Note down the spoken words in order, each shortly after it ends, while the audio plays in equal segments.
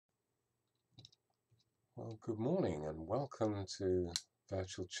Well, good morning and welcome to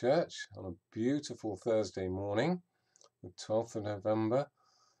Virtual Church on a beautiful Thursday morning, the 12th of November.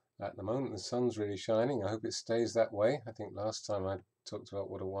 At the moment, the sun's really shining. I hope it stays that way. I think last time I talked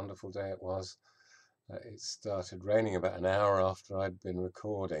about what a wonderful day it was. It started raining about an hour after I'd been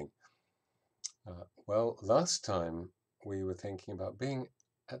recording. Well, last time we were thinking about being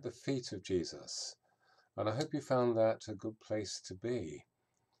at the feet of Jesus, and I hope you found that a good place to be.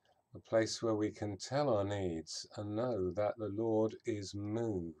 A place where we can tell our needs and know that the Lord is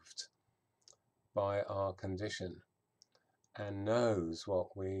moved by our condition and knows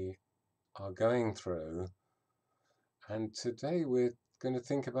what we are going through. And today we're going to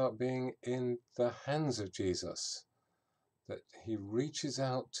think about being in the hands of Jesus, that he reaches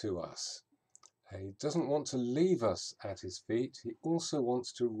out to us. He doesn't want to leave us at his feet. He also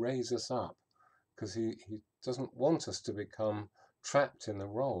wants to raise us up because he doesn't want us to become trapped in the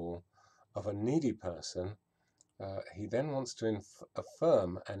role of a needy person. He then wants to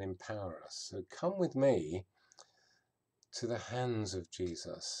affirm and empower us. So come with me to the hands of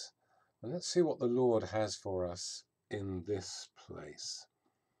Jesus, and let's see what the Lord has for us in this place.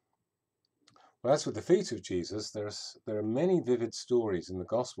 Well, as with the feet of Jesus, there are many vivid stories in the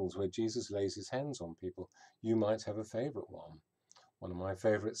Gospels where Jesus lays his hands on people. You might have a favorite one. One of my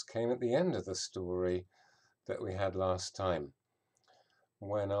favorites came at the end of the story that we had last time,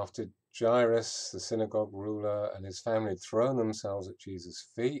 when after Jairus, the synagogue ruler, and his family had thrown themselves at Jesus'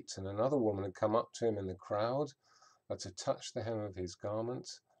 feet, and another woman had come up to him in the crowd to touch the hem of his garment,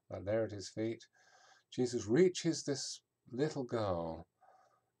 there at his feet, Jesus reaches this little girl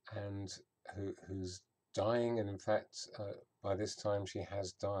and who's dying, and in fact, by this time she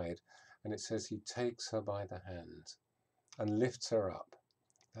has died, and it says he takes her by the hand and lifts her up.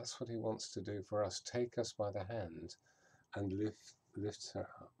 That's what he wants to do for us, take us by the hand and lifts her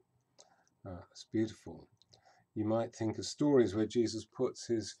up. It's beautiful. You might think of stories where Jesus puts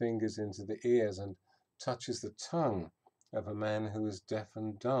his fingers into the ears and touches the tongue of a man who is deaf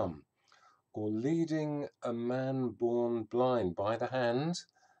and dumb, or leading a man born blind by the hand.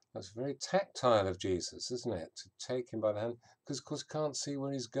 That's very tactile of Jesus, isn't it? To take him by the hand, because of course he can't see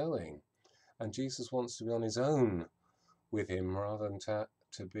where he's going. And Jesus wants to be on his own with him rather than to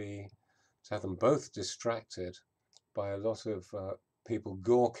have them both distracted by a lot of people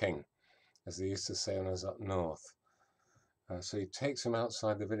gawking, as they used to say when I was up north. So he takes him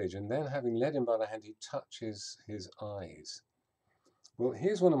outside the village, and then having led him by the hand, he touches his eyes. Well,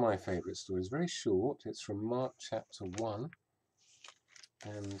 here's one of my favourite stories, very short. It's from Mark chapter 1,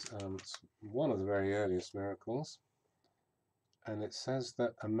 and it's one of the very earliest miracles. And it says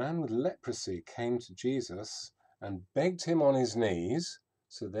that a man with leprosy came to Jesus and begged him on his knees.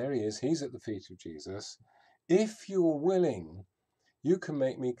 So there he is, he's at the feet of Jesus. If you're willing, you can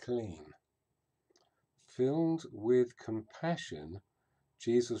make me clean. Filled with compassion,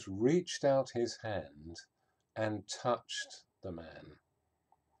 Jesus reached out his hand and touched the man.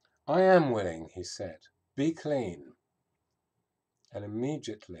 I am willing, he said, be clean. And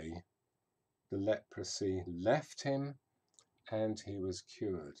immediately the leprosy left him and he was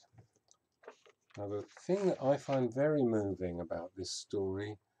cured. Now, the thing that I find very moving about this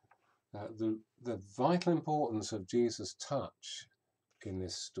story, the vital importance of Jesus' touch in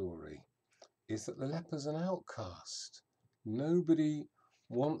this story, is that the leper's an outcast. Nobody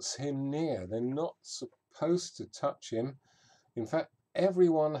wants him near. They're not supposed to touch him. In fact,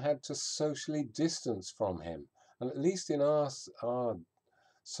 everyone had to socially distance from him. And at least in our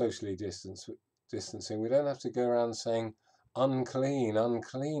socially distancing, we don't have to go around saying unclean,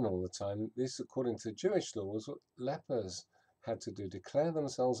 unclean all the time. This, according to Jewish law, was what lepers had to do, declare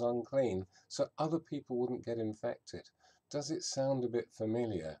themselves unclean so other people wouldn't get infected. Does it sound a bit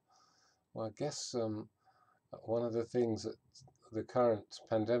familiar? Well, I guess one of the things that the current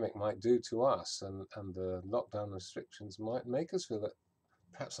pandemic might do to us and the lockdown restrictions might make us feel that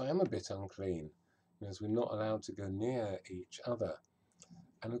perhaps I am a bit unclean, because we're not allowed to go near each other.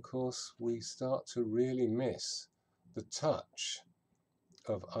 And of course, we start to really miss the touch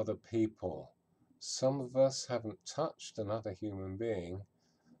of other people. Some of us haven't touched another human being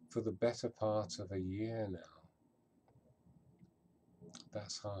for the better part of a year now.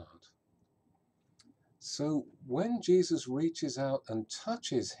 That's hard. So when Jesus reaches out and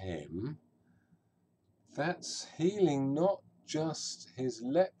touches him, that's healing not just his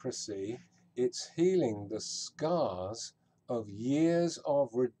leprosy, it's healing the scars of years of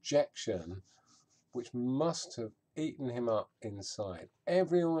rejection, which must have eaten him up inside.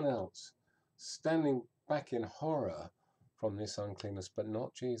 Everyone else standing back in horror from this uncleanness, but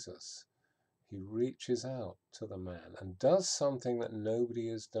not Jesus. He reaches out to the man and does something that nobody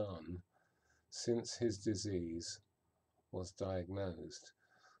has done since his disease was diagnosed.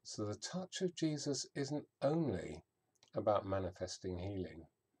 So the touch of Jesus isn't only about manifesting healing,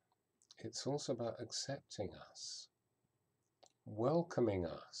 it's also about accepting us, welcoming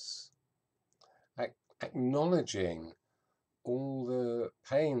us, acknowledging all the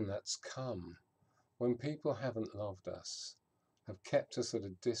pain that's come when people haven't loved us, have kept us at a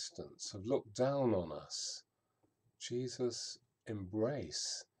distance, have looked down on us. Jesus'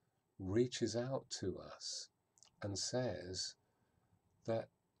 embrace reaches out to us and says that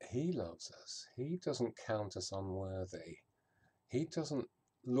he loves us. He doesn't count us unworthy. He doesn't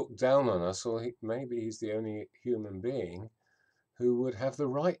look down on us, or maybe he's the only human being who would have the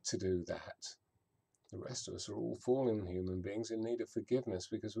right to do that. The rest of us are all fallen human beings in need of forgiveness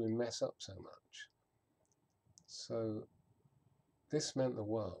because we mess up so much. So this meant the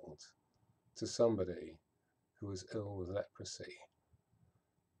world to somebody who was ill with leprosy.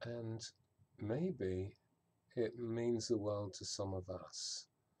 And maybe it means the world to some of us.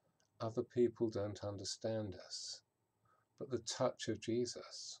 Other people don't understand us, but the touch of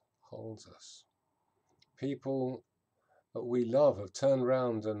Jesus holds us. People that we love have turned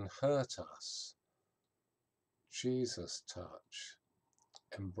around and hurt us. Jesus' touch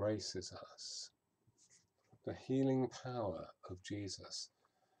embraces us. The healing power of Jesus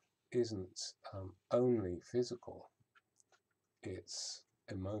isn't only physical, it's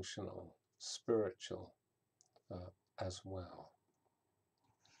emotional, spiritual as well.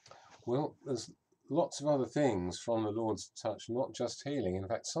 Well, there's lots of other things from the Lord's touch, not just healing. In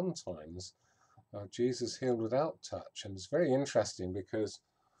fact, sometimes Jesus healed without touch, and it's very interesting because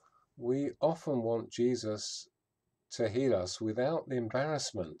we often want Jesus to heal us without the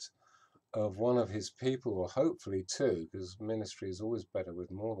embarrassment of one of his people, or hopefully two, because ministry is always better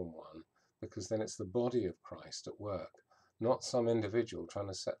with more than one, because then it's the body of Christ at work, not some individual trying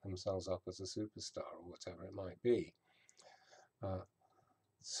to set themselves up as a superstar or whatever it might be.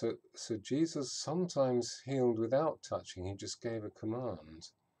 So Jesus sometimes healed without touching. He just gave a command.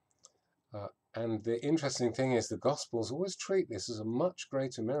 And the interesting thing is the Gospels always treat this as a much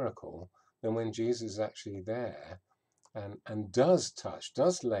greater miracle than when Jesus is actually there and does touch,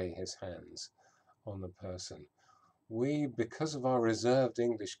 does lay his hands on the person. We, because of our reserved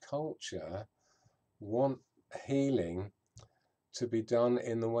English culture, want healing to be done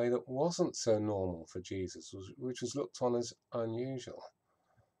in the way that wasn't so normal for Jesus, which was looked on as unusual.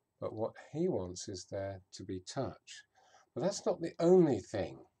 But what he wants is there to be touch. But that's not the only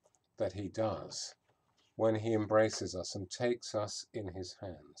thing that he does when he embraces us and takes us in his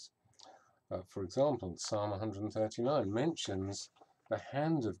hands. For example, Psalm 139 mentions the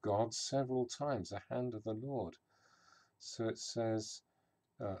hand of God several times, the hand of the Lord. So it says,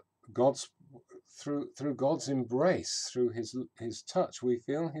 through God's embrace, through his touch, we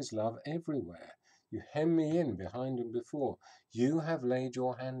feel his love everywhere. You hem me in behind and before. You have laid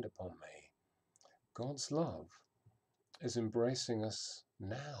your hand upon me. God's love is embracing us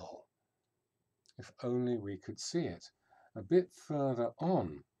now. If only we could see it. A bit further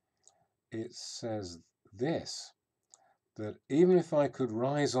on, it says this, that even if I could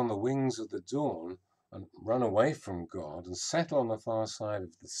rise on the wings of the dawn and run away from God and settle on the far side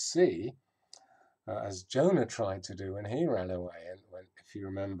of the sea, as Jonah tried to do when he ran away, and if you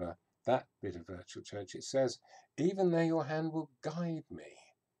remember that bit of Virtual Church, it says, even there your hand will guide me.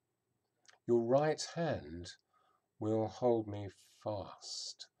 Your right hand will hold me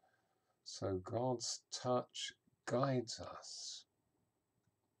fast. So God's touch guides us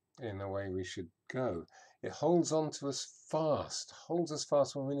in the way we should go. It holds on to us fast, holds us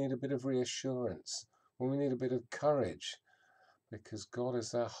fast when we need a bit of reassurance, when we need a bit of courage, because God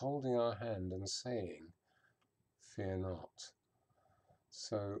is there holding our hand and saying, fear not.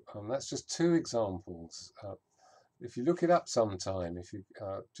 So that's just two examples. If you look it up sometime, if you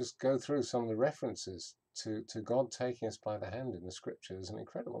just go through some of the references to God taking us by the hand in the scripture, there's an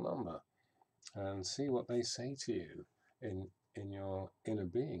incredible number, and see what they say to you in your inner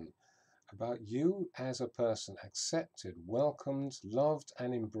being about you as a person, accepted, welcomed, loved,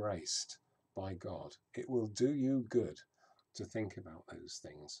 and embraced by God. It will do you good to think about those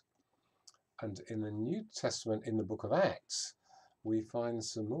things. And in the New Testament, in the book of Acts, we find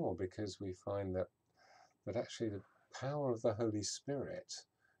some more, because we find that actually the power of the Holy Spirit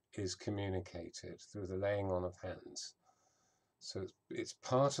is communicated through the laying on of hands. So it's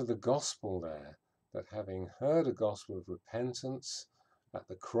part of the gospel there, that having heard a gospel of repentance at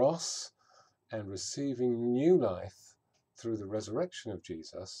the cross and receiving new life through the resurrection of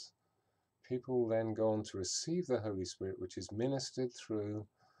Jesus, people then go on to receive the Holy Spirit, which is ministered through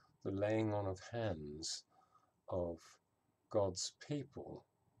the laying on of hands of God's people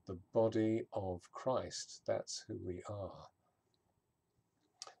the body of Christ. That's who we are.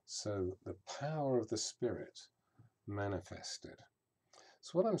 So the power of the Spirit manifested.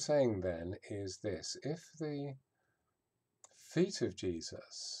 So what I'm saying then is this: if the feet of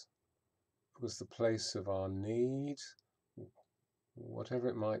Jesus was the place of our need, whatever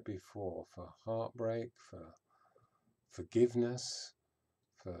it might be for heartbreak, for forgiveness,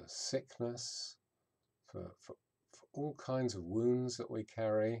 for sickness, for all kinds of wounds that we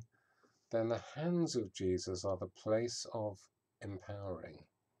carry, then the hands of Jesus are the place of empowering.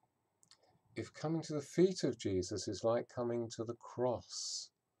 If coming to the feet of Jesus is like coming to the cross,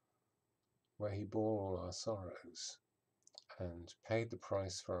 where he bore all our sorrows and paid the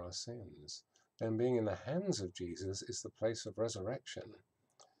price for our sins, then being in the hands of Jesus is the place of resurrection,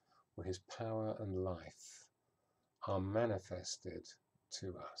 where his power and life are manifested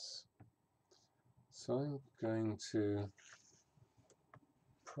to us. So I'm going to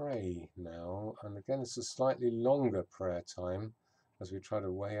pray now, and again it's a slightly longer prayer time as we try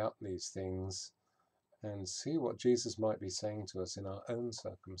to weigh up these things and see what Jesus might be saying to us in our own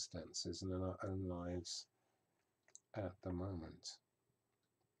circumstances and in our own lives at the moment.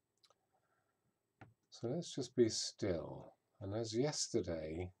 So let's just be still, and as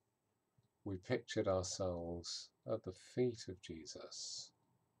yesterday we pictured ourselves at the feet of Jesus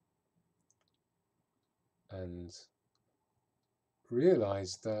and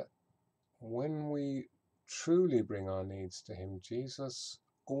realized that when we truly bring our needs to him, Jesus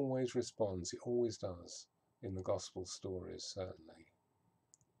always responds. He always does, in the gospel stories, certainly.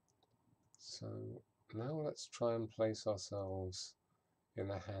 So now let's try and place ourselves in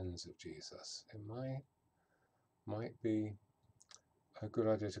the hands of Jesus. It might be a good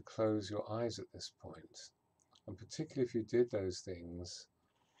idea to close your eyes at this point, and particularly if you did those things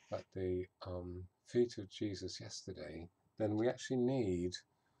at the feet of Jesus yesterday, then we actually need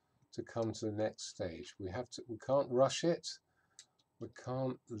to come to the next stage. We can't rush it. We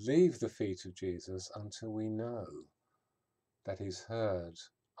can't leave the feet of Jesus until we know that he's heard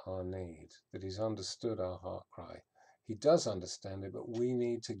our need, that he's understood our heart cry. He does understand it, but we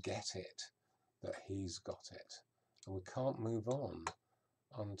need to get it, that he's got it. And we can't move on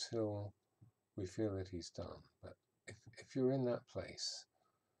until we feel that he's done. But if you're in that place,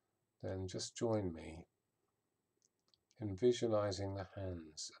 then just join me in visualizing the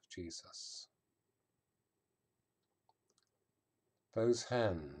hands of Jesus. Those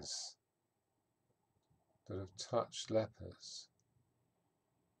hands that have touched lepers,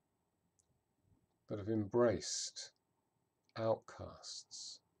 that have embraced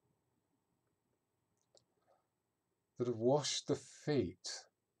outcasts, that have washed the feet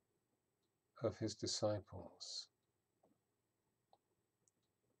of his disciples.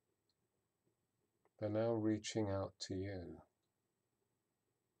 They're now reaching out to you.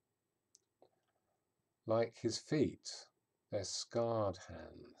 Like his feet, they're scarred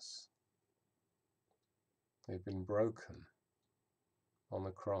hands. They've been broken on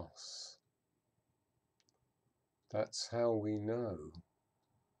the cross. That's how we know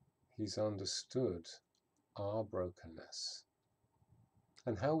he's understood our brokenness,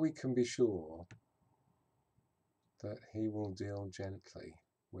 and how we can be sure that he will deal gently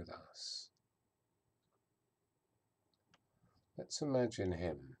with us. Let's imagine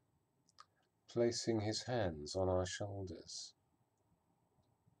him placing his hands on our shoulders.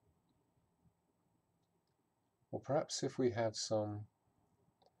 Or perhaps if we have some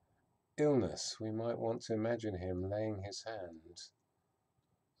illness, we might want to imagine him laying his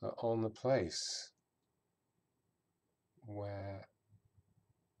hand on the place where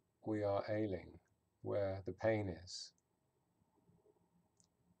we are ailing, where the pain is.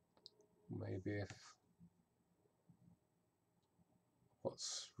 Maybe if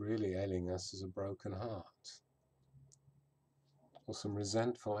what's really ailing us is a broken heart, or some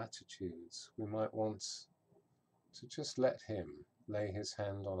resentful attitudes, we might want to just let him lay his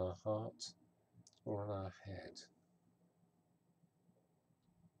hand on our heart or on our head.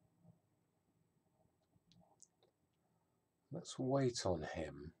 Let's wait on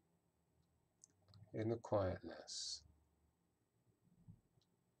him in the quietness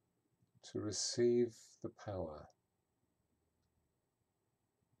to receive the power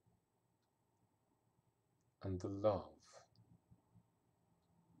and the love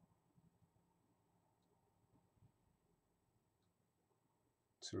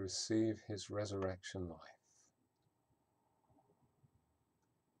to receive his resurrection life.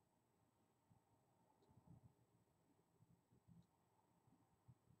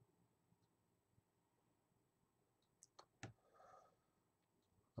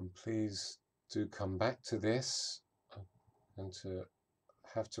 And please do come back to this and to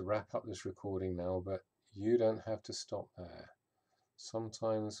have to wrap up this recording now, but you don't have to stop there.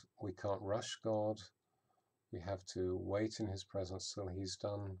 Sometimes we can't rush God. We have to wait in his presence till he's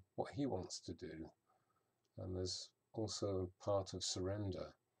done what he wants to do. And there's also a part of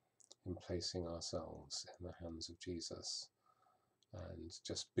surrender in placing ourselves in the hands of Jesus and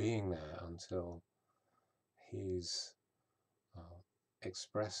just being there until he's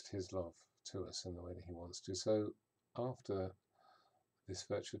expressed his love to us in the way that he wants to. So after this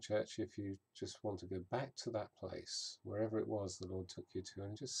virtual church, if you just want to go back to that place, wherever it was the Lord took you to,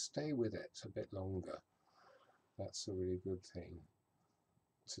 and just stay with it a bit longer, that's a really good thing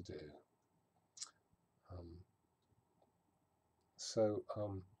to do.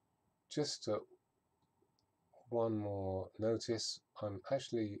 Just one more notice. I'm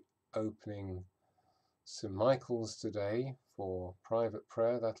actually opening St. Michael's today for private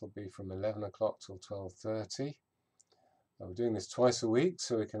prayer. That'll be from 11 o'clock till 12:30. We're doing this twice a week,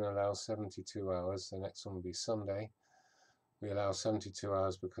 so we can allow 72 hours. The next one will be Sunday. We allow 72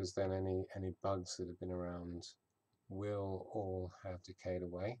 hours because then any bugs that have been around will all have decayed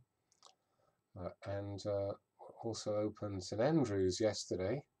away. And also opened St. Andrew's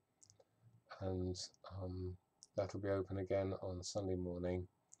yesterday, and that'll be open again on Sunday morning.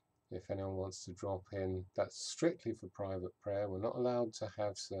 If anyone wants to drop in, that's strictly for private prayer. We're not allowed to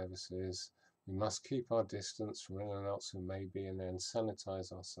have services. We must keep our distance from anyone else who may be in there and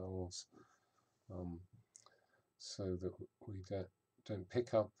sanitize ourselves so that we don't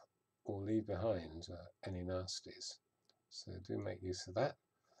pick up or leave behind any nasties. So do make use of that.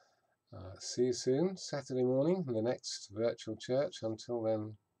 See you soon, Saturday morning, in the next virtual church. Until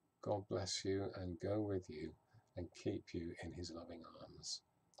then, God bless you and go with you and keep you in his loving arms.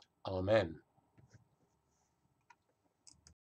 Amen.